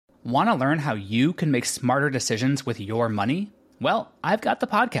Want to learn how you can make smarter decisions with your money? Well, I've got the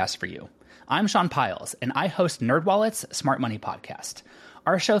podcast for you. I'm Sean Piles, and I host NerdWallet's Smart Money Podcast.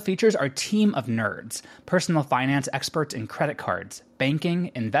 Our show features our team of nerds, personal finance experts in credit cards,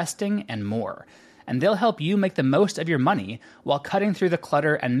 banking, investing, and more. And they'll help you make the most of your money while cutting through the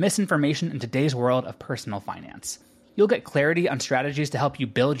clutter and misinformation in today's world of personal finance. You'll get clarity on strategies to help you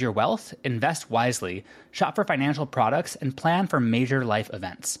build your wealth, invest wisely, shop for financial products, and plan for major life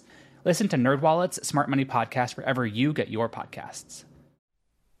events. Listen to NerdWallet's Smart Money Podcast wherever you get your podcasts.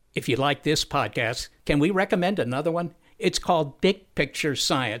 If you like this podcast, can we recommend another one? It's called Big Picture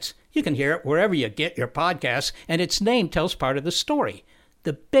Science. You can hear it wherever you get your podcasts, and its name tells part of the story.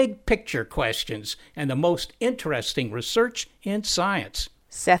 The big picture questions and the most interesting research in science.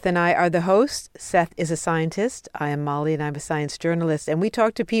 Seth and I are the hosts. Seth is a scientist. I am Molly, and I'm a science journalist. And we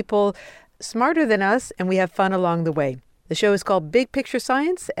talk to people smarter than us, and we have fun along the way. The show is called Big Picture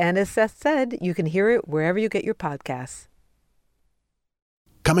Science, and as Seth said, you can hear it wherever you get your podcasts.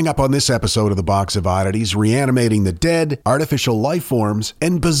 Coming up on this episode of The Box of Oddities, reanimating the dead, artificial life forms,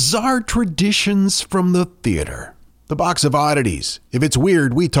 and bizarre traditions from the theater. The Box of Oddities. If it's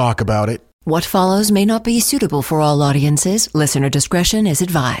weird, we talk about it. What follows may not be suitable for all audiences. Listener discretion is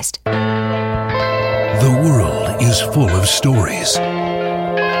advised. The world is full of stories.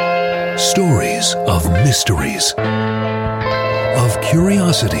 Stories of mysteries, of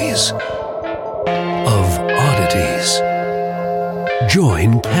curiosities, of oddities.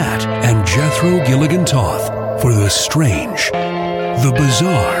 Join Kat and Jethro Gilligan-Toth for the strange, the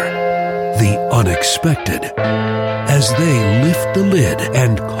bizarre, the unexpected, as they lift the lid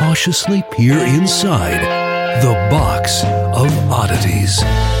and cautiously peer inside the Box of Oddities.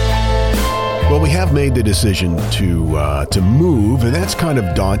 Well, we have made the decision to move, and that's kind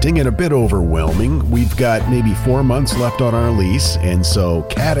of daunting and a bit overwhelming. We've got maybe 4 months left on our lease, and so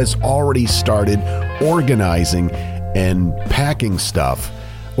Kat has already started organizing and packing stuff,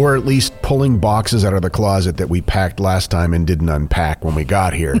 or at least pulling boxes out of the closet that we packed last time and didn't unpack when we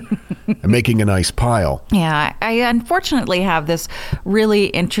got here, and making a nice pile. Yeah, I unfortunately have this really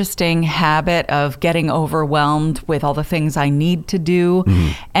interesting habit of getting overwhelmed with all the things I need to do,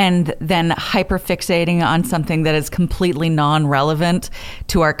 and then hyperfixating on something that is completely non-relevant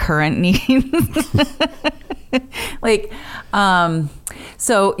to our current needs.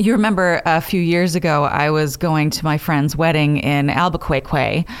 So you remember a few years ago, I was going to my friend's wedding in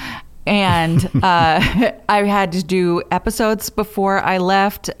Albuquerque, and I had to do episodes before I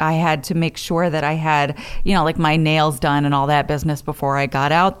left. I had to make sure that I had, my nails done and all that business before I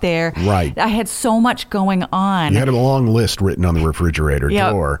got out there. Right. I had so much going on. You had a long list written on the refrigerator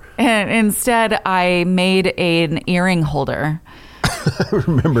door. And instead, I made an earring holder. I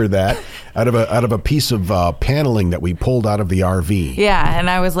remember that. Out of a piece of paneling that we pulled out of the RV. Yeah, and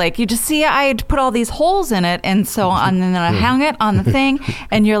I was like, you just see, I had put all these holes in it, and then I hung it on the thing,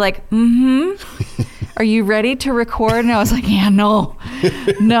 and you're like, are you ready to record? And I was like, yeah, no,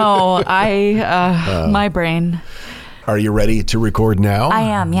 my brain. Are you ready to record now? I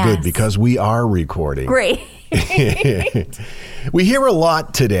am, yes. Good, because we are recording. Great. We hear a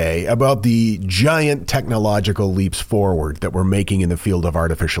lot today about the giant technological leaps forward that we're making in the field of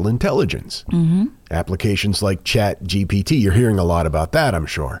artificial intelligence. Applications like ChatGPT, you're hearing a lot about that, I'm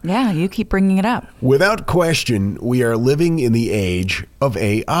sure. Yeah, you keep bringing it up. Without question, we are living in the age of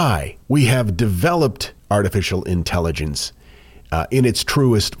AI. We have developed artificial intelligence in its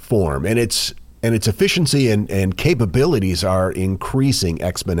truest form, and its efficiency and capabilities are increasing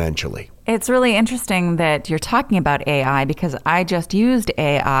exponentially. It's really interesting that you're talking about AI, because I just used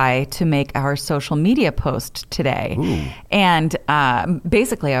AI to make our social media post today. Ooh. And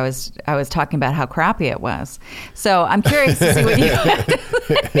basically I was talking about how crappy it was. So I'm curious to see what you have to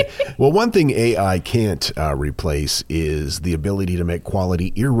say. Well, one thing AI can't replace is the ability to make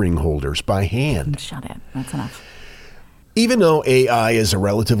quality earring holders by hand. Shut it. That's enough. Even though AI is a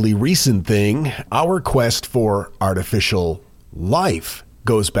relatively recent thing, our quest for artificial life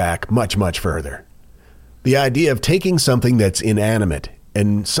goes back much, much further. The idea of taking something that's inanimate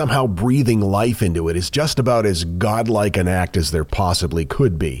and somehow breathing life into it is just about as godlike an act as there possibly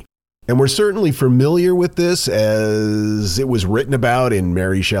could be. And we're certainly familiar with this as it was written about in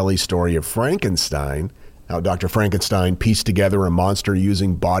Mary Shelley's story of Frankenstein, how Dr. Frankenstein pieced together a monster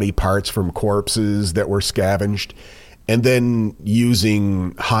using body parts from corpses that were scavenged, and then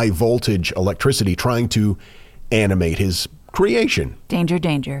using high voltage electricity trying to animate his creation. Danger,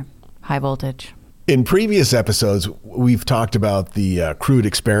 danger. High voltage. In previous episodes, we've talked about the crude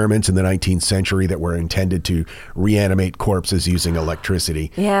experiments in the 19th century that were intended to reanimate corpses using electricity.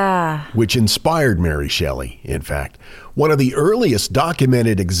 Yeah. Which inspired Mary Shelley, in fact. One of the earliest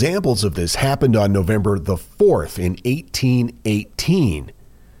documented examples of this happened on November the 4th in 1818.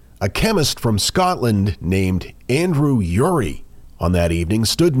 A chemist from Scotland named Andrew Urey on that evening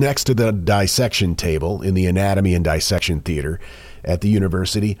stood next to the dissection table in the Anatomy and Dissection Theatre at the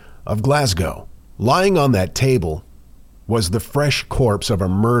University of Glasgow. Lying on that table was the fresh corpse of a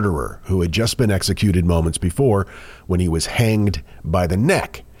murderer who had just been executed moments before when he was hanged by the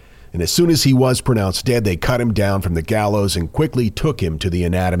neck. And as soon as he was pronounced dead, they cut him down from the gallows and quickly took him to the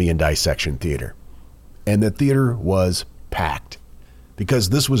Anatomy and Dissection Theatre. And the theater was packed because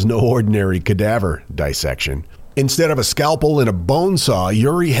this was no ordinary cadaver dissection. Instead of a scalpel and a bone saw,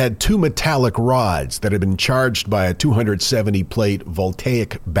 Urey had two metallic rods that had been charged by a 270-plate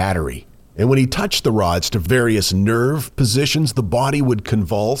voltaic battery. And when he touched the rods to various nerve positions, the body would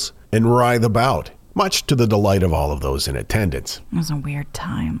convulse and writhe about, much to the delight of all of those in attendance. It was a weird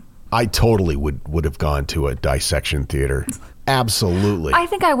time. I totally would have gone to a dissection theater. Absolutely. I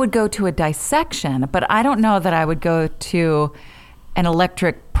think I would go to a dissection, but I don't know that I would go to an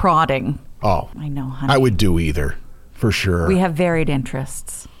electric prodding. Oh, I know, honey. I would do either, for sure. We have varied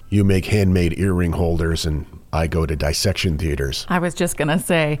interests. You make handmade earring holders, and I go to dissection theaters. I was just going to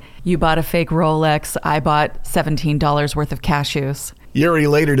say, you bought a fake Rolex. I bought $17 worth of cashews. Urey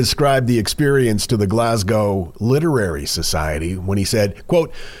later described the experience to the Glasgow Literary Society when he said,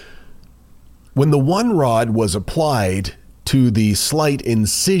 quote, "When the one rod was applied to the slight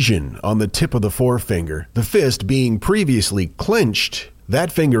incision on the tip of the forefinger, the fist being previously clenched,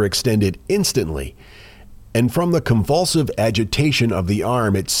 that finger extended instantly, and from the convulsive agitation of the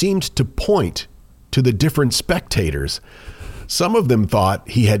arm, it seemed to point to the different spectators. Some of them thought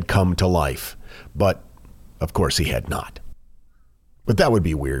he had come to life, but of course he had not." But that would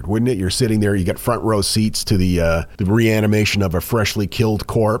be weird, wouldn't it? You're sitting there, you got front row seats to the reanimation of a freshly killed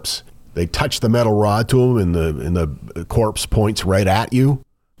corpse. They touch the metal rod to him, and the corpse points right at you.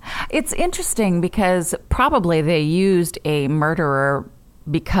 It's interesting because probably they used a murderer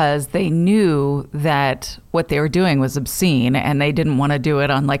because they knew that what they were doing was obscene and they didn't want to do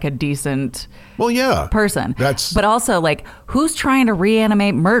it on like a decent person. But also, like, who's trying to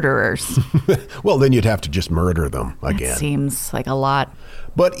reanimate murderers? Well, then you'd have to just murder them again. That seems like a lot.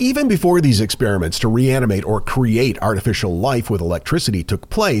 But even before these experiments to reanimate or create artificial life with electricity took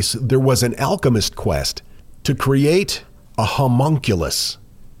place, there was an alchemist quest to create a homunculus.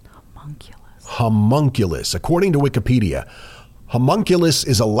 Homunculus. According to Wikipedia, homunculus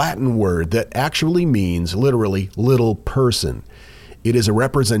is a Latin word that actually means literally little person. It is a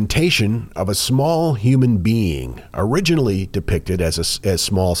representation of a small human being, originally depicted as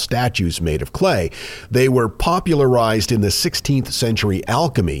small statues made of clay. They were popularized in the 16th century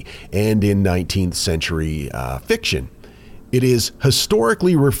alchemy and in 19th century fiction. It is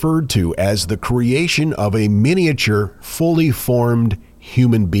historically referred to as the creation of a miniature, fully formed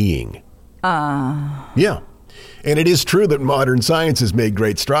human being. Yeah. And it is true that modern science has made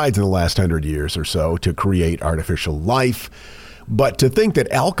great strides in the last 100 years or so to create artificial life. But to think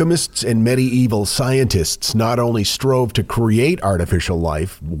that alchemists and medieval scientists not only strove to create artificial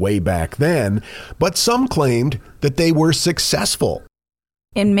life way back then, but some claimed that they were successful.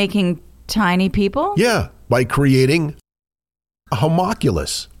 In making tiny people? Yeah, by creating a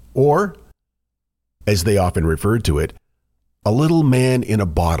homunculus, or, as they often referred to it, a little man in a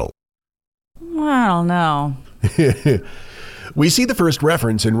bottle. I don't know. We see the first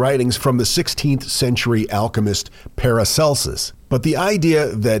reference in writings from the 16th century alchemist Paracelsus. But the idea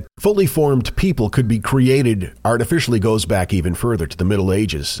that fully formed people could be created artificially goes back even further to the Middle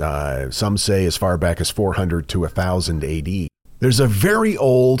Ages. Some say as far back as 400 to 1000 AD. There's a very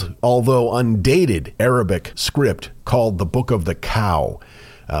old, although undated, Arabic script called the Book of the Cow.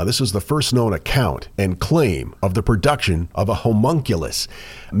 This is the first known account and claim of the production of a homunculus.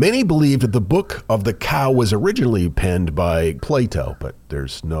 Many believe that the Book of the Cow was originally penned by Plato, but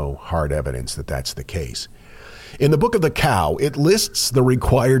there's no hard evidence that that's the case. In the Book of the Cow, it lists the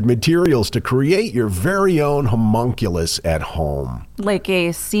required materials to create your very own homunculus at home. Like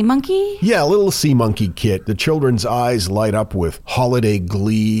a sea monkey? Yeah, a little sea monkey kit. The children's eyes light up with holiday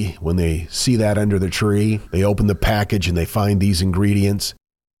glee when they see that under the tree. They open the package and they find these ingredients.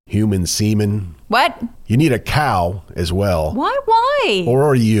 Human semen. What? You need a cow as well. Why?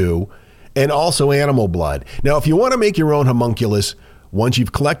 Or you. And also animal blood. Now, if you want to make your own homunculus, once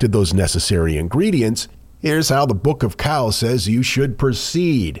you've collected those necessary ingredients, here's how the Book of Cow says you should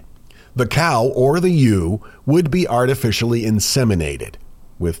proceed. The cow, or the ewe, would be artificially inseminated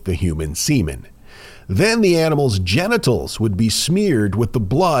with the human semen. Then the animal's genitals would be smeared with the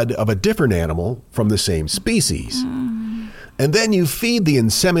blood of a different animal from the same species. And then you feed the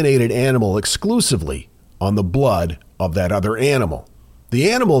inseminated animal exclusively on the blood of that other animal. The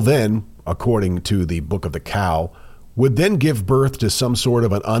animal then, according to the Book of the Cow, would then give birth to some sort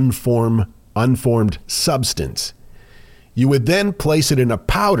of an unformed substance. You would then place it in a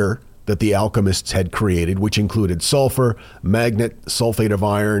powder that the alchemists had created, which included sulfur, magnet, sulfate of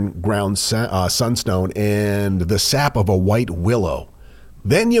iron, ground sunstone, and the sap of a white willow.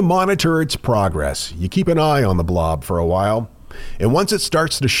 Then you monitor its progress. You keep an eye on the blob for a while, and once it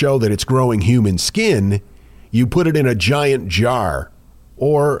starts to show that it's growing human skin, you put it in a giant jar,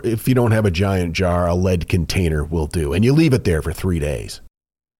 or if you don't have a giant jar, a lead container will do, and you leave it there for 3 days.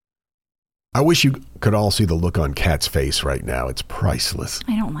 I wish you could all see the look on Kat's face right now. It's priceless.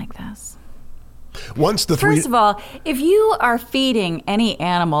 I don't like this. First of all, if you are feeding any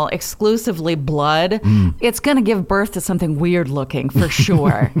animal exclusively blood, it's going to give birth to something weird looking for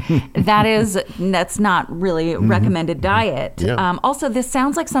sure. That's not really recommended diet. Yeah. Also, this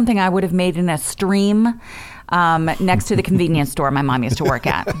sounds like something I would have made in a stream next to the convenience store my mom used to work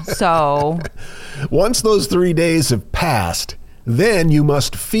at. So once those 3 days have passed, then you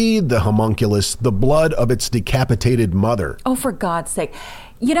must feed the homunculus the blood of its decapitated mother. Oh, for God's sake.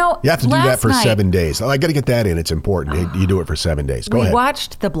 You know, you have to do that for 7 days. I got to get that in. It's important. You do it for 7 days. Go ahead. We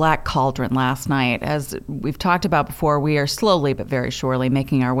watched The Black Cauldron last night. As we've talked about before, we are slowly but very surely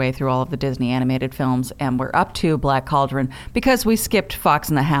making our way through all of the Disney animated films, and we're up to Black Cauldron because we skipped Fox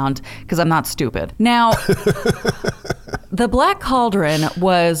and the Hound because I'm not stupid. Now, The Black Cauldron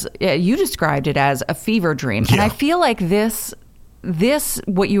was, you described it as a fever dream, and I feel like this,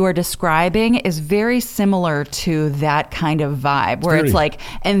 what you are describing is very similar to that kind of vibe where it's like,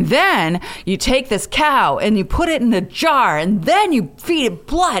 and then you take this cow and you put it in a jar and then you feed it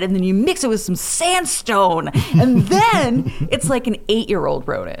blood and then you mix it with some sandstone and then it's like an 8-year-old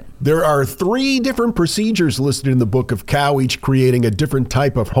wrote it. There are 3 different procedures listed in the Book of Cow, each creating a different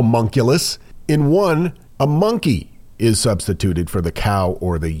type of homunculus. In one, a monkey is substituted for the cow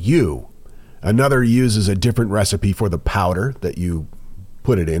or the ewe. Another uses a different recipe for the powder that you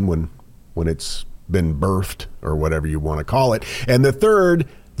put it in when it's been birthed or whatever you want to call it. And the third,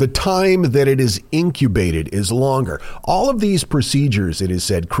 the time that it is incubated is longer. All of these procedures, it is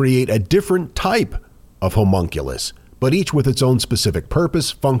said, create a different type of homunculus, but each with its own specific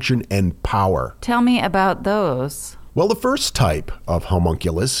purpose, function, and power. Tell me about those. Well, the first type of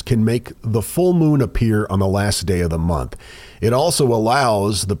homunculus can make the full moon appear on the last day of the month. It also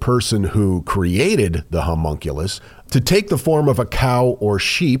allows the person who created the homunculus to take the form of a cow or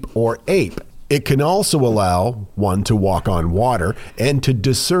sheep or ape. It can also allow one to walk on water and to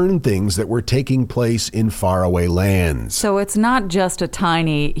discern things that were taking place in faraway lands. So it's not just a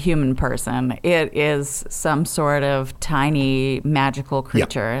tiny human person. It is some sort of tiny magical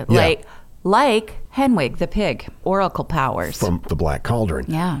creature. Like Henwig the pig, oracle powers. From the Black Cauldron.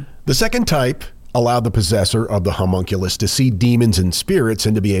 Yeah. The second type allowed the possessor of the homunculus to see demons and spirits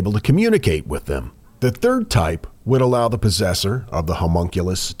and to be able to communicate with them. The third type would allow the possessor of the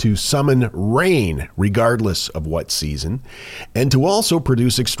homunculus to summon rain, regardless of what season, and to also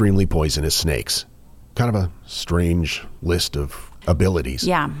produce extremely poisonous snakes. Kind of a strange list of abilities.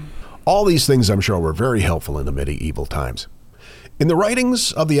 Yeah. All these things, I'm sure, were very helpful in the medieval times. In the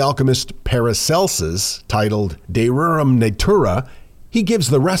writings of the alchemist Paracelsus, titled De Rerum Natura, he gives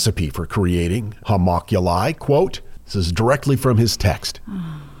the recipe for creating homunculi. Quote, this is directly from his text.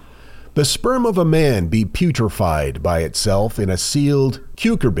 The sperm of a man be putrefied by itself in a sealed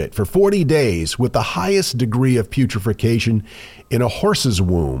cucurbit for 40 days with the highest degree of putrefaction in a horse's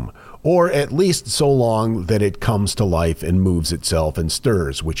womb, or at least so long that it comes to life and moves itself and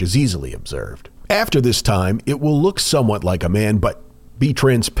stirs, which is easily observed. After this time, it will look somewhat like a man, but be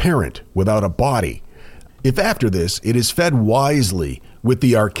transparent without a body. If after this, it is fed wisely with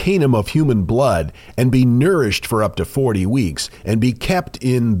the arcanum of human blood and be nourished for up to 40 weeks and be kept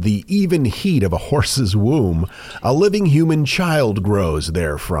in the even heat of a horse's womb, a living human child grows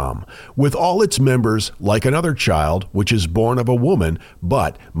therefrom, with all its members like another child, which is born of a woman,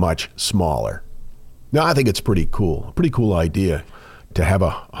 but much smaller. Now, I think it's pretty cool idea to have a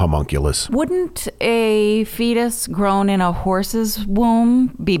homunculus. Wouldn't a fetus grown in a horse's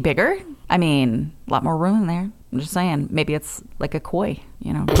womb be bigger? I mean, a lot more room in there. I'm just saying, maybe it's like a koi,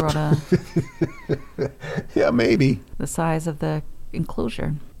 grow to yeah, maybe. the size of the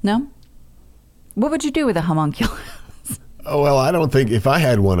enclosure. No? What would you do with a homunculus? Oh, well, I don't think, if I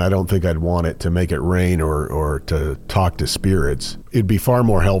had one, I don't think I'd want it to make it rain or to talk to spirits. It'd be far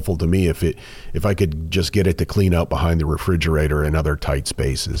more helpful to me if I could just get it to clean out behind the refrigerator and other tight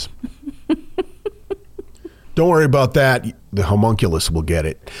spaces. Don't worry about that. The homunculus will get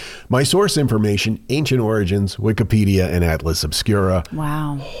it. My source information, Ancient Origins, Wikipedia, and Atlas Obscura.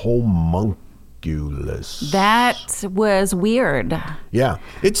 Wow. Homunculus. That was weird. Yeah.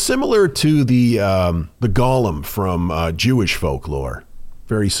 It's similar to the golem from Jewish folklore.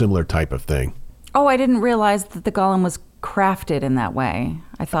 Very similar type of thing. Oh, I didn't realize that the golem was crafted in that way.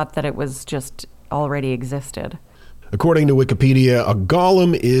 I thought that it was just already existed. According to Wikipedia, a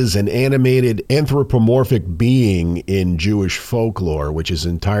golem is an animated anthropomorphic being in Jewish folklore, which is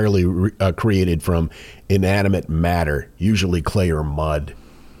entirely created from inanimate matter, usually clay or mud.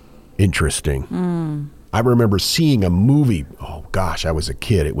 Interesting. I remember seeing a movie, oh gosh, I was a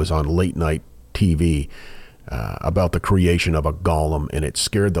kid. It was on late night TV about the creation of a golem, and it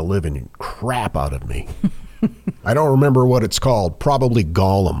scared the living crap out of me. I don't remember what it's called. Probably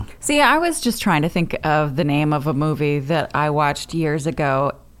Gollum. See, I was just trying to think of the name of a movie that I watched years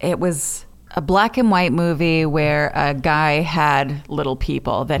ago. It was a black and white movie where a guy had little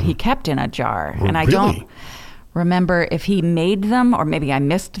people that he kept in a jar. Oh, and I really? don't remember if he made them or maybe I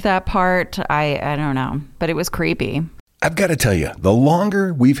missed that part. I don't know. But it was creepy. I've got to tell you, the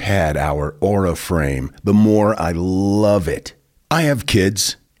longer we've had our Aura frame, the more I love it. I have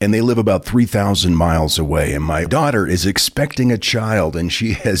kids, and they live about 3,000 miles away, and my daughter is expecting a child, and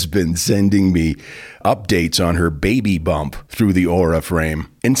she has been sending me updates on her baby bump through the Aura frame.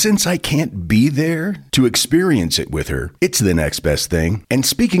 And since I can't be there to experience it with her, it's the next best thing. And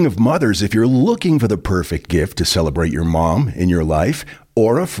speaking of mothers, if you're looking for the perfect gift to celebrate your mom in your life,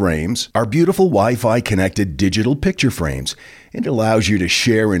 Aura frames are beautiful Wi-Fi connected digital picture frames. It allows you to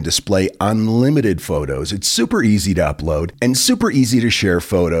share and display unlimited photos. It's super easy to upload and super easy to share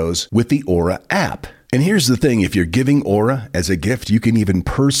photos with the Aura app. And here's the thing, if you're giving Aura as a gift, you can even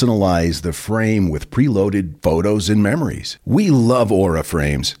personalize the frame with preloaded photos and memories. We love Aura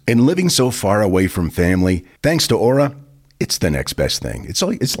frames, and living so far away from family, thanks to Aura, it's the next best thing.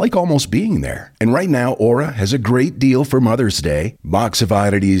 It's like almost being there. And right now, Aura has a great deal for Mother's Day. Box of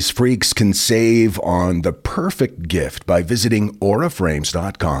Oddities freaks can save on the perfect gift by visiting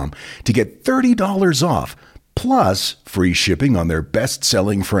auraframes.com to get $30 off, plus free shipping on their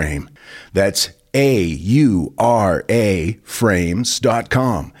best-selling frame. That's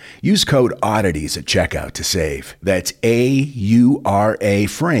auraframes.com. Use code oddities at checkout to save. That's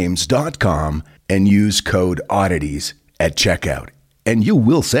auraframes.com and use code oddities at checkout, and you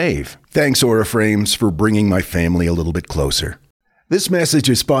will save. Thanks, Aura Frames, for bringing my family a little bit closer. This message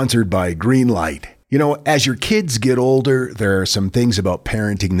is sponsored by Greenlight. You know, as your kids get older, there are some things about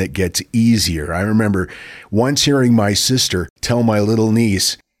parenting that gets easier. I remember once hearing my sister tell my little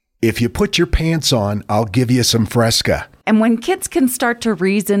niece, "If you put your pants on, I'll give you some Fresca." And when kids can start to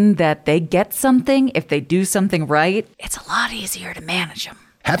reason that they get something if they do something right, it's a lot easier to manage them.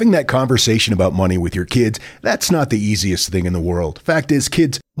 Having that conversation about money with your kids, that's not the easiest thing in the world. Fact is,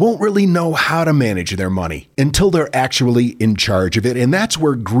 kids won't really know how to manage their money until they're actually in charge of it, and that's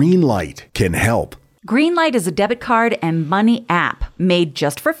where Greenlight can help. Greenlight is a debit card and money app made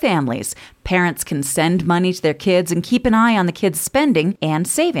just for families. Parents can send money to their kids and keep an eye on the kids' spending and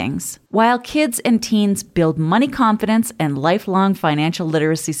savings, while kids and teens build money confidence and lifelong financial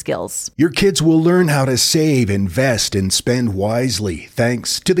literacy skills. Your kids will learn how to save, invest, and spend wisely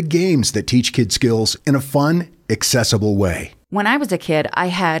thanks to the games that teach kids skills in a fun, accessible way. When I was a kid, I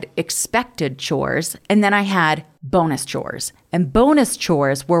had expected chores, and then I had bonus chores. And bonus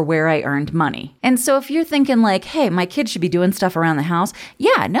chores were where I earned money. And so if you're thinking like, hey, my kid should be doing stuff around the house,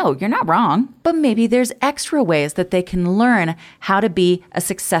 yeah, no, you're not wrong. But maybe there's extra ways that they can learn how to be a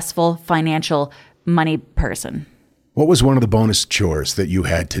successful financial money person. What was one of the bonus chores that you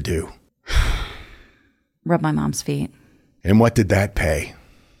had to do? Rub my mom's feet. And what did that pay?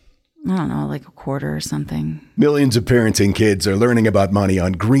 I don't know, like a quarter or something. Millions of parents and kids are learning about money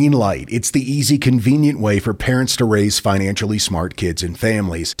on Greenlight. It's the easy, convenient way for parents to raise financially smart kids and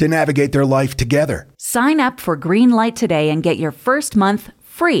families to navigate their life together. Sign up for Greenlight today and get your first month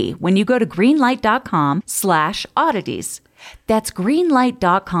free when you go to greenlight.com/oddities. That's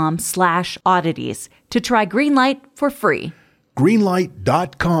greenlight.com/oddities to try Greenlight for free.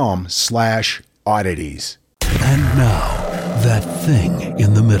 Greenlight.com/oddities. And now, that thing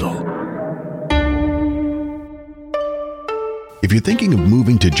in the middle. If you're thinking of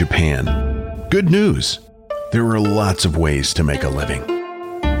moving to Japan, good news. There are lots of ways to make a living,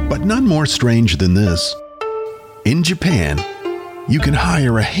 but none more strange than this. In Japan, you can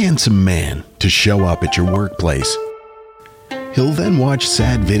hire a handsome man to show up at your workplace. He'll then watch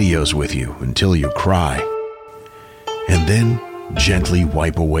sad videos with you until you cry, and then gently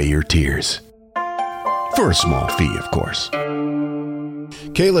wipe away your tears. For a small fee, of course.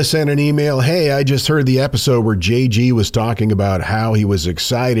 Kayla sent an email. Hey, I just heard the episode where JG was talking about how he was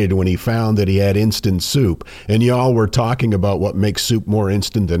excited when he found that he had instant soup. And y'all were talking about what makes soup more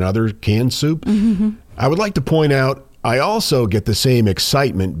instant than other canned soup. Mm-hmm. I would like to point out, I also get the same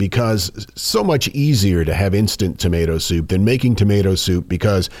excitement because it's so much easier to have instant tomato soup than making tomato soup,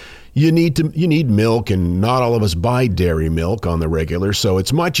 because you need milk, and not all of us buy dairy milk on the regular, so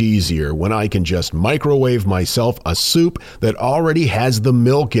it's much easier when I can just microwave myself a soup that already has the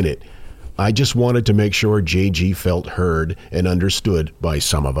milk in it. I just wanted to make sure JG felt heard and understood by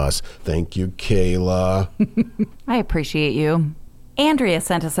some of us. Thank you, Kayla. I appreciate you. Andrea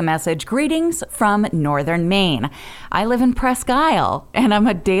sent us a message. Greetings from Northern Maine. I live in Presque Isle, and I'm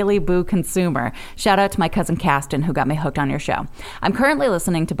a Daily Boo consumer. Shout out to my cousin Caston, who got me hooked on your show. I'm currently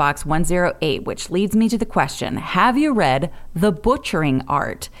listening to Box 108, which leads me to the question, have you read The Butchering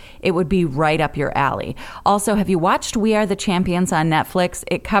Art? It would be right up your alley. Also, have you watched We Are the Champions on Netflix?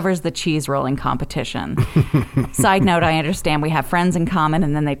 It covers the cheese rolling competition. Side note, I understand we have friends in common,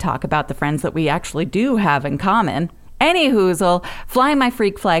 and then they talk about the friends that we actually do have in common. Any hoozle, flying my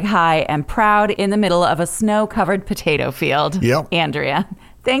freak flag high and proud in the middle of a snow-covered potato field. Yep. Andrea.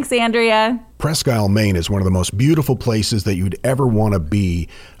 Thanks, Andrea. Presque Isle, Maine is one of the most beautiful places that you'd ever want to be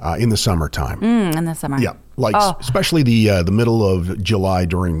in the summertime. In the summer. Yeah, like especially the middle of July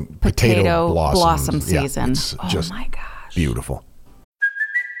during potato blossom season. Yeah, it's just my gosh. Beautiful.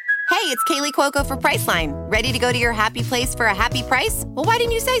 Hey, it's Kaylee Cuoco for Priceline. Ready to go to your happy place for a happy price? Well, why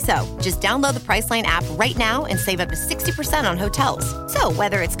didn't you say so? Just download the Priceline app right now and save up to 60% on hotels. So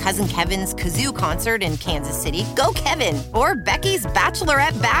whether it's Cousin Kevin's Kazoo Concert in Kansas City, go Kevin, or Becky's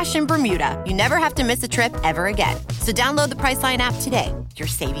Bachelorette Bash in Bermuda, you never have to miss a trip ever again. So download the Priceline app today. Your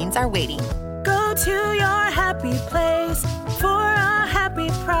savings are waiting. Go to your happy place for a happy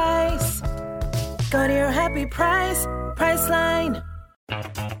price. Go to your happy price, Priceline.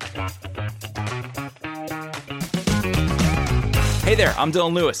 Hey there, I'm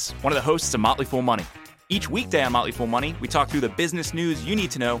Dylan Lewis, one of the hosts of Motley Fool Money. Each weekday on Motley Fool Money, we talk through the business news you need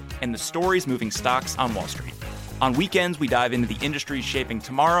to know and the stories moving stocks on Wall Street. On weekends, we dive into the industries shaping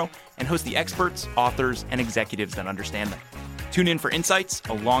tomorrow and host the experts, authors, and executives that understand them. Tune in for insights,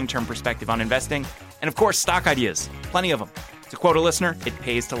 a long-term perspective on investing, and of course, stock ideas. Plenty of them. To quote a listener, it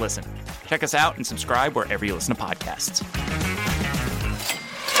pays to listen. Check us out and subscribe wherever you listen to podcasts.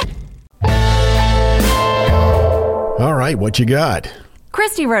 All right, what you got?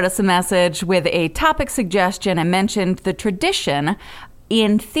 Christy wrote us a message with a topic suggestion and mentioned the tradition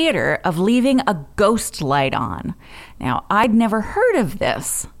in theater of leaving a ghost light on. Now, I'd never heard of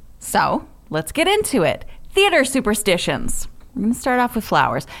this, so let's get into it. Theater superstitions. We're going to start off with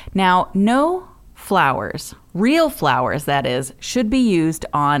flowers. Now, no flowers, real flowers that is, should be used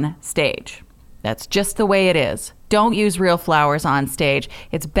on stage. That's just the way it is. Don't use real flowers on stage.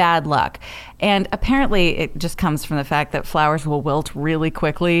 It's bad luck. And apparently it just comes from the fact that flowers will wilt really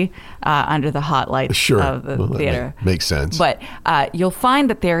quickly under the hot lights of the theater. Makes sense. But you'll find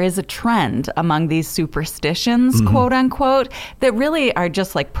that there is a trend among these superstitions, quote unquote, that really are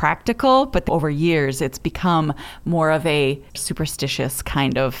just like practical. But over years, it's become more of a superstitious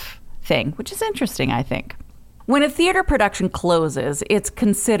kind of thing, which is interesting, I think. When a theater production closes, it's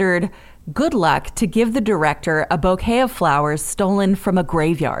considered good luck to give the director a bouquet of flowers stolen from a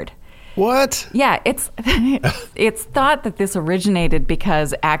graveyard. What? Yeah, it's thought that this originated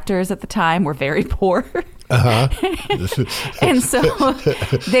because actors at the time were very poor. And so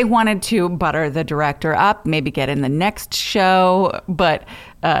they wanted to butter the director up, maybe get in the next show, but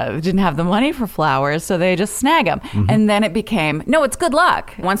didn't have the money for flowers, so they just snag them. And then it became, no, it's good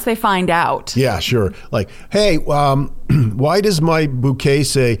luck once they find out. Yeah, sure. Like, hey, why does my bouquet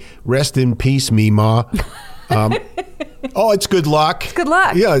say, rest in peace, Mima? Oh, it's good luck. It's good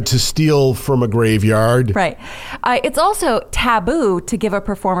luck. Yeah, to steal from a graveyard. Right. It's also taboo to give a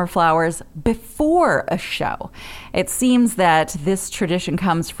performer flowers before a show. It seems that this tradition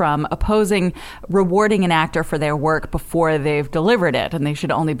comes from opposing rewarding an actor for their work before they've delivered it, and they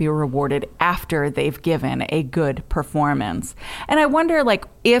should only be rewarded after they've given a good performance. And I wonder, like,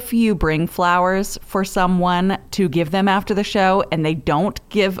 if you bring flowers for someone to give them after the show and they don't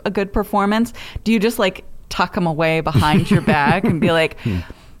give a good performance, do you just, like, tuck them away behind your back and be like,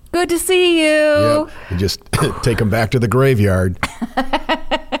 good to see you. Yep. And just take them back to the graveyard.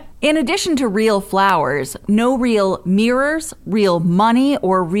 In addition to real flowers, no real mirrors, real money,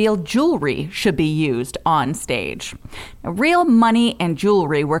 or real jewelry should be used on stage. Now, real money and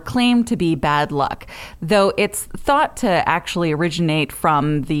jewelry were claimed to be bad luck, though it's thought to actually originate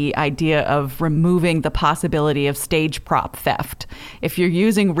from the idea of removing the possibility of stage prop theft. If you're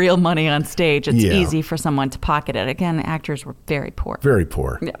using real money on stage, it's easy for someone to pocket it. Again, actors were very poor. Very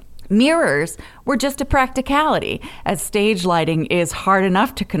poor. Yeah. Mirrors were just a practicality, as stage lighting is hard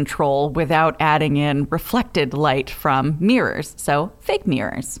enough to control without adding in reflected light from mirrors, so fake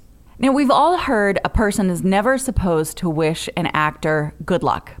mirrors. Now, we've all heard a person is never supposed to wish an actor good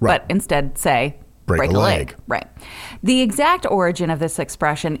luck, but instead say, break a leg. Right. The exact origin of this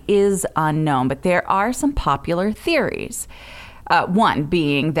expression is unknown, but there are some popular theories. One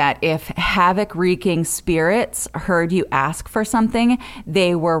being that if havoc-wreaking spirits heard you ask for something,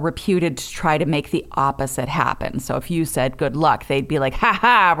 they were reputed to try to make the opposite happen. So if you said good luck, they'd be like, ha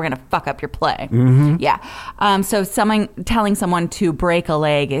ha, we're going to fuck up your play. Mm-hmm. Yeah. So telling someone to break a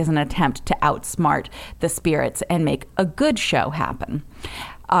leg is an attempt to outsmart the spirits and make a good show happen.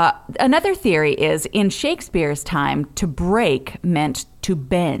 Another theory is, in Shakespeare's time, to break meant to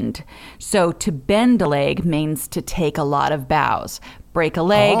bend. So to bend a leg means to take a lot of bows. Break a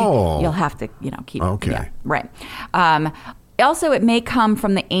leg, you'll have to, keep... Okay. Yeah, right. Also, it may come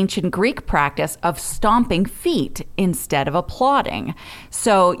from the ancient Greek practice of stomping feet instead of applauding.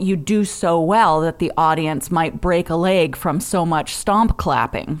 So you do so well that the audience might break a leg from so much stomp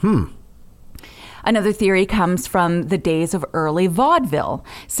clapping. Another theory comes from the days of early vaudeville.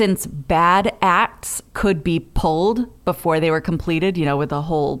 Since bad acts could be pulled before they were completed, with the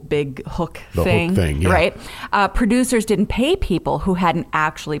whole big hook thing, right? Producers didn't pay people who hadn't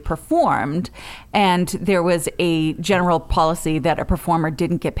actually performed, and there was a general policy that a performer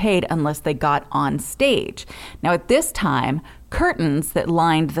didn't get paid unless they got on stage. Now, at this time, curtains that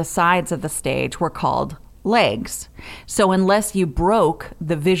lined the sides of the stage were called legs. So unless you broke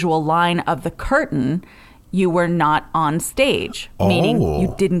the visual line of the curtain, you were not on stage, meaning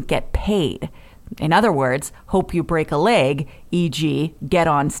you didn't get paid. In other words, hope you break a leg, e.g., get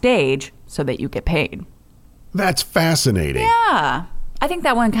on stage so that you get paid. That's fascinating. Yeah. I think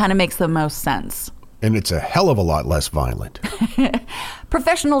that one kind of makes the most sense. And it's a hell of a lot less violent.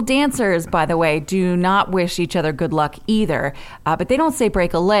 Professional dancers, by the way, do not wish each other good luck either. But they don't say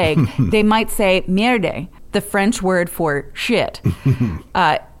break a leg. They might say merde, the French word for shit.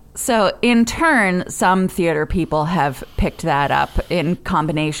 So in turn, some theater people have picked that up in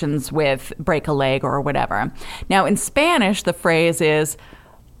combinations with break a leg or whatever. Now, in Spanish, the phrase is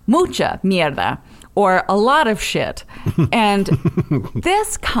mucha mierda, or a lot of shit. And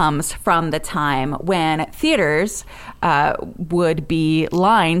this comes from the time when theaters would be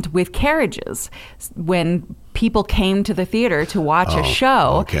lined with carriages. When people came to the theater to watch a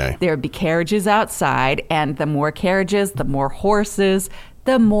show, there would be carriages outside, and the more carriages, the more horses,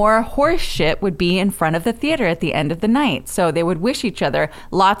 the more horse shit would be in front of the theater at the end of the night. So they would wish each other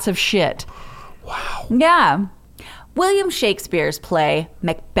lots of shit. Wow. Yeah. William Shakespeare's play,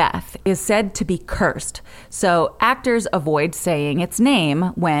 Macbeth, is said to be cursed, so actors avoid saying its name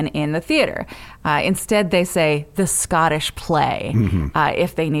when in the theater. Instead, they say the Scottish play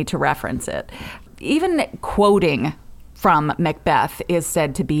if they need to reference it. Even quoting from Macbeth is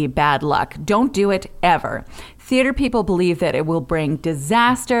said to be bad luck. Don't do it ever. Theater people believe that it will bring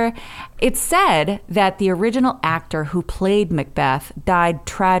disaster. It's said that the original actor who played Macbeth died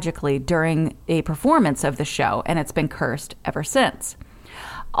tragically during a performance of the show, and it's been cursed ever since.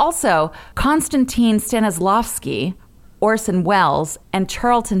 Also, Konstantin Stanislavski, Orson Welles, and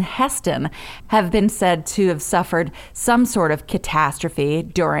Charlton Heston have been said to have suffered some sort of catastrophe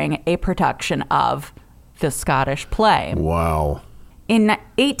during a production of the Scottish play. Wow. In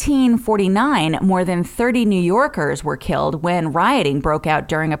 1849, more than 30 New Yorkers were killed when rioting broke out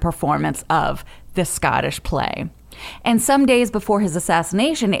during a performance of the Scottish play. And some days before his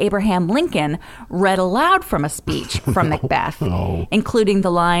assassination, Abraham Lincoln read aloud from a speech from Macbeth, including the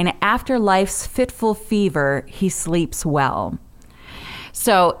line, "After life's fitful fever, he sleeps well."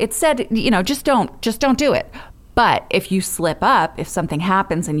 So it said, just don't do it. But if you slip up, if something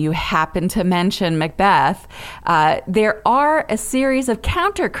happens and you happen to mention Macbeth, there are a series of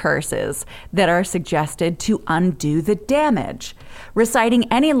counter curses that are suggested to undo the damage. Reciting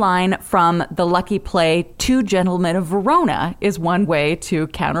any line from the lucky play Two Gentlemen of Verona is one way to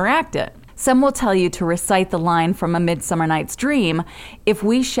counteract it. Some will tell you to recite the line from A Midsummer Night's Dream, "If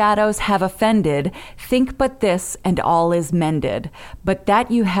we shadows have offended, think but this and all is mended. But that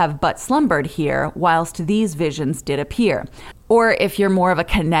you have but slumbered here, whilst these visions did appear." Or if you're more of a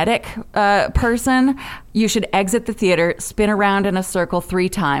kinetic person, you should exit the theater, spin around in a circle 3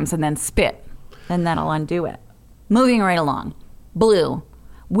 times, and then spit. And that'll undo it. Moving right along. Blue.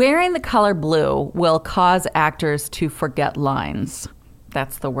 Wearing the color blue will cause actors to forget lines.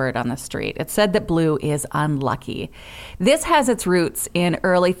 That's the word on the street. It's said that blue is unlucky. This has its roots in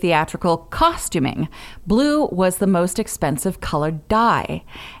early theatrical costuming. Blue was the most expensive colored dye.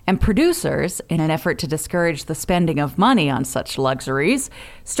 And producers, in an effort to discourage the spending of money on such luxuries,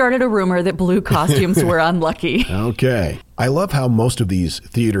 started a rumor that blue costumes were unlucky. Okay. I love how most of these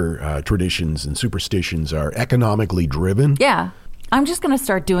theater traditions and superstitions are economically driven. Yeah. I'm just going to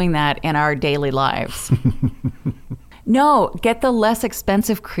start doing that in our daily lives. No, get the less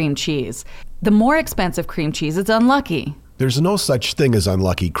expensive cream cheese. The more expensive cream cheese, it's unlucky. There's no such thing as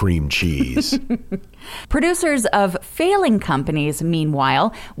unlucky cream cheese. Producers of failing companies,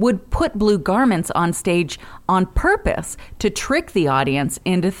 meanwhile, would put blue garments on stage on purpose to trick the audience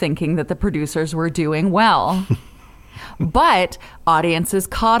into thinking that the producers were doing well. But audiences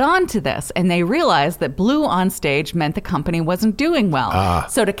caught on to this, and they realized that blue on stage meant the company wasn't doing well.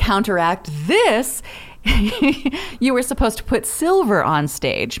 So to counteract this, you were supposed to put silver on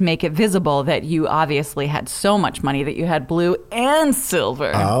stage, make it visible that you obviously had so much money that you had blue and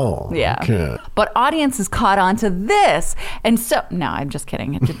silver. Oh, yeah. Okay. But audiences caught on to this, and so no, I'm just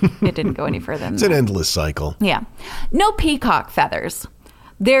kidding. It didn't go any further than It's that. an endless cycle. Yeah. No peacock feathers.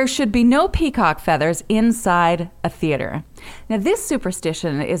 There should be no peacock feathers inside a theater. Now, this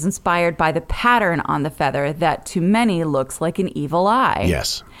superstition is inspired by the pattern on the feather that to many looks like an evil eye.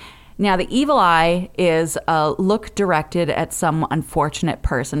 Yes. Now, the evil eye is a look directed at some unfortunate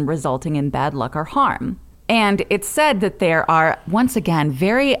person, resulting in bad luck or harm. And it's said that there are, once again,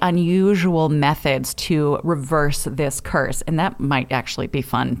 very unusual methods to reverse this curse, and that might actually be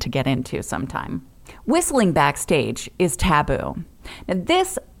fun to get into sometime. Whistling backstage is taboo. Now,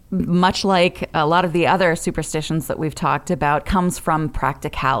 this, much like a lot of the other superstitions that we've talked about, comes from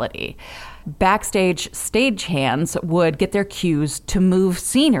practicality. Backstage stagehands would get their cues to move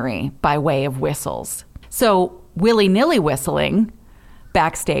scenery by way of whistles. So willy-nilly whistling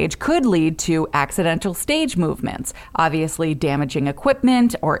backstage could lead to accidental stage movements, obviously damaging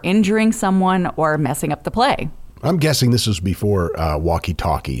equipment or injuring someone or messing up the play. I'm guessing this was before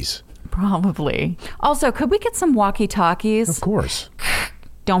walkie-talkies. Probably. Also, could we get some walkie-talkies? Of course.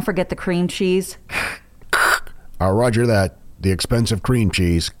 Don't forget the cream cheese. Roger that. The expensive cream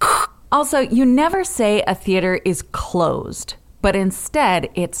cheese. Also, you never say a theater is closed, but instead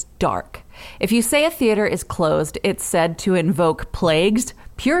it's dark. If you say a theater is closed, it's said to invoke plagues,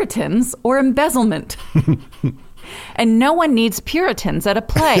 Puritans, or embezzlement. And no one needs Puritans at a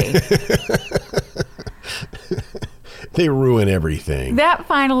play. They ruin everything. That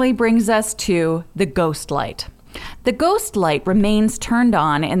finally brings us to the ghost light. The ghost light remains turned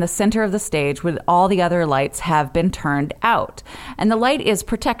on in the center of the stage when all the other lights have been turned out. And the light is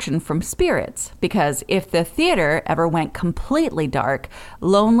protection from spirits, because if the theater ever went completely dark,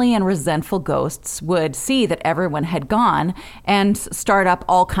 lonely and resentful ghosts would see that everyone had gone and start up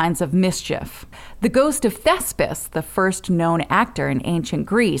all kinds of mischief. The ghost of Thespis, the first known actor in ancient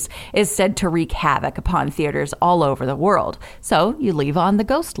Greece, is said to wreak havoc upon theaters all over the world. So you leave on the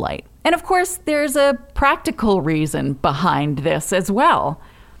ghost light. And of course, there's a practical reason behind this as well.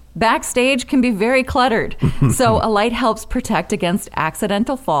 Backstage can be very cluttered, so a light helps protect against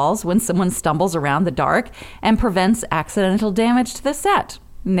accidental falls when someone stumbles around the dark and prevents accidental damage to the set.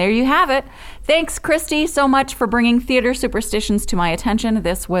 And there you have it. Thanks, Christy, so much for bringing theater superstitions to my attention.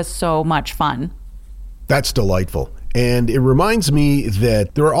 This was so much fun. That's delightful. And it reminds me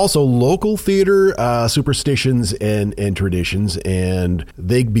that there are also local theater superstitions and traditions, and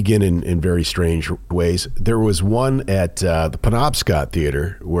they begin in very strange ways. There was one at the Penobscot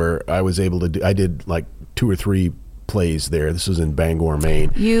Theater where I was able to I did like 2 or 3 plays there. This was in Bangor,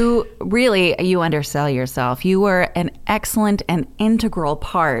 Maine. You undersell yourself. You were an excellent and integral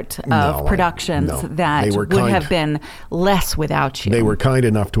part of productions that would have been less without you. They were kind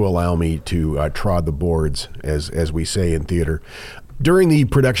enough to allow me to trod the boards, as we say in theater. During the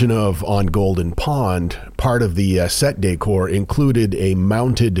production of On Golden Pond, part of the set decor included a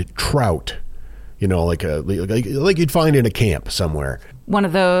mounted trout, like you'd find in a camp somewhere. One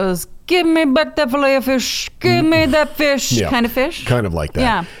of those, give me back that fillet of fish, give me that fish kind of fish? Kind of like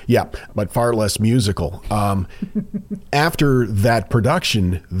that. Yeah, but far less musical. After that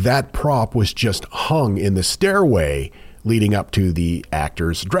production, that prop was just hung in the stairway leading up to the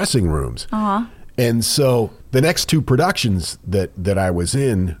actors' dressing rooms. Uh-huh. And so the next 2 productions that I was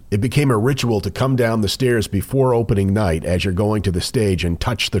in, it became a ritual to come down the stairs before opening night as you're going to the stage and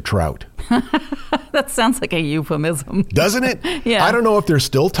touch the trout. That sounds like a euphemism. Doesn't it? Yeah. I don't know if they're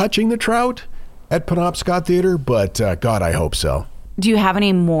still touching the trout at Penobscot Theater, but God, I hope so. Do you have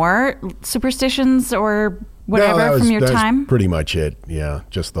any more superstitions or whatever No, from your that time? was pretty much it. Yeah,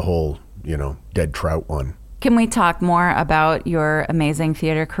 just the whole, dead trout one. Can we talk more about your amazing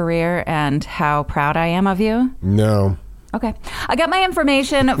theater career and how proud I am of you? No. Okay. I got my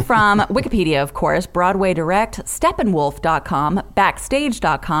information from Wikipedia, of course, Broadway Direct, Steppenwolf.com,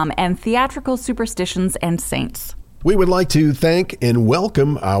 Backstage.com, and Theatrical Superstitions and Saints. We would like to thank and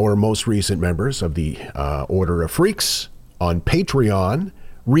welcome our most recent members of the Order of Freaks on Patreon.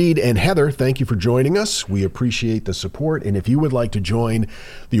 Reed and Heather, thank you for joining us. We appreciate the support. And if you would like to join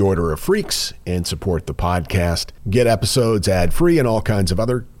the Order of Freaks and support the podcast, get episodes ad-free and all kinds of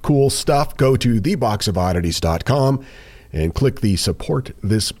other cool stuff, go to theboxofoddities.com and click the Support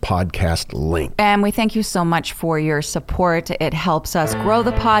This Podcast link. And we thank you so much for your support. It helps us grow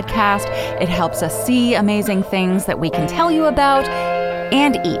the podcast. It helps us see amazing things that we can tell you about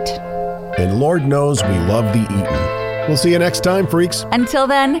and eat. And Lord knows we love the eating. We'll see you next time, freaks. Until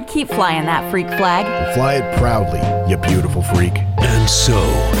then, keep flying that freak flag. And fly it proudly, you beautiful freak. And so,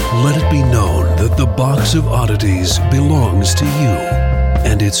 let it be known that the Box of Oddities belongs to you,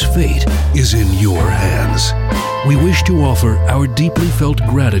 and its fate is in your hands. We wish to offer our deeply felt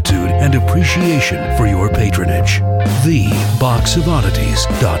gratitude and appreciation for your patronage.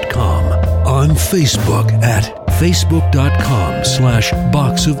 TheBoxOfOddities.com. On Facebook at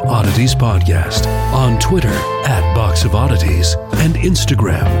Facebook.com/Box of Oddities Podcast. On Twitter at Box of Oddities. And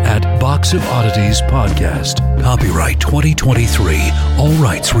Instagram at Box of Oddities Podcast. Copyright 2023. All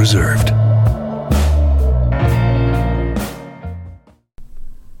rights reserved.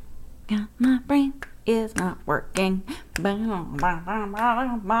 My brain is not working.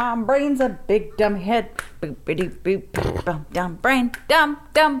 My brain's a big dumb head. Dumb brain.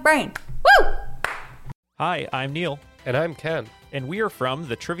 Dumb brain. Woo! Hi, I'm Neil. And I'm Ken. And we are from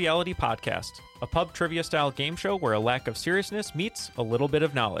the Triviality Podcast, a pub trivia-style game show where a lack of seriousness meets a little bit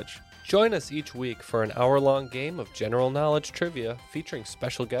of knowledge. Join us each week for an hour-long game of general knowledge trivia featuring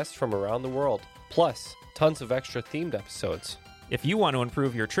special guests from around the world, plus tons of extra themed episodes. If you want to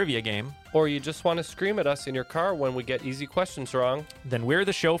improve your trivia game, or you just want to scream at us in your car when we get easy questions wrong, then we're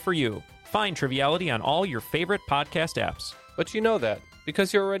the show for you. Find Triviality on all your favorite podcast apps. But you know that,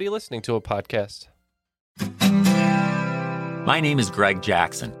 because you're already listening to a podcast. My name is Greg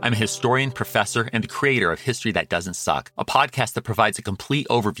Jackson. I'm a historian, professor, and the creator of History That Doesn't Suck, a podcast that provides a complete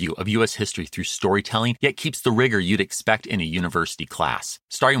overview of U.S. history through storytelling, yet keeps the rigor you'd expect in a university class.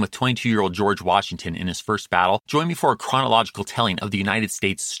 Starting with 22-year-old George Washington in his first battle, join me for a chronological telling of the United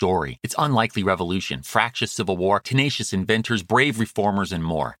States story, its unlikely revolution, fractious civil war, tenacious inventors, brave reformers, and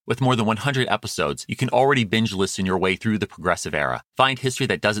more. With more than 100 episodes, you can already binge listen your way through the progressive era. Find History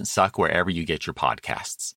That Doesn't Suck wherever you get your podcasts.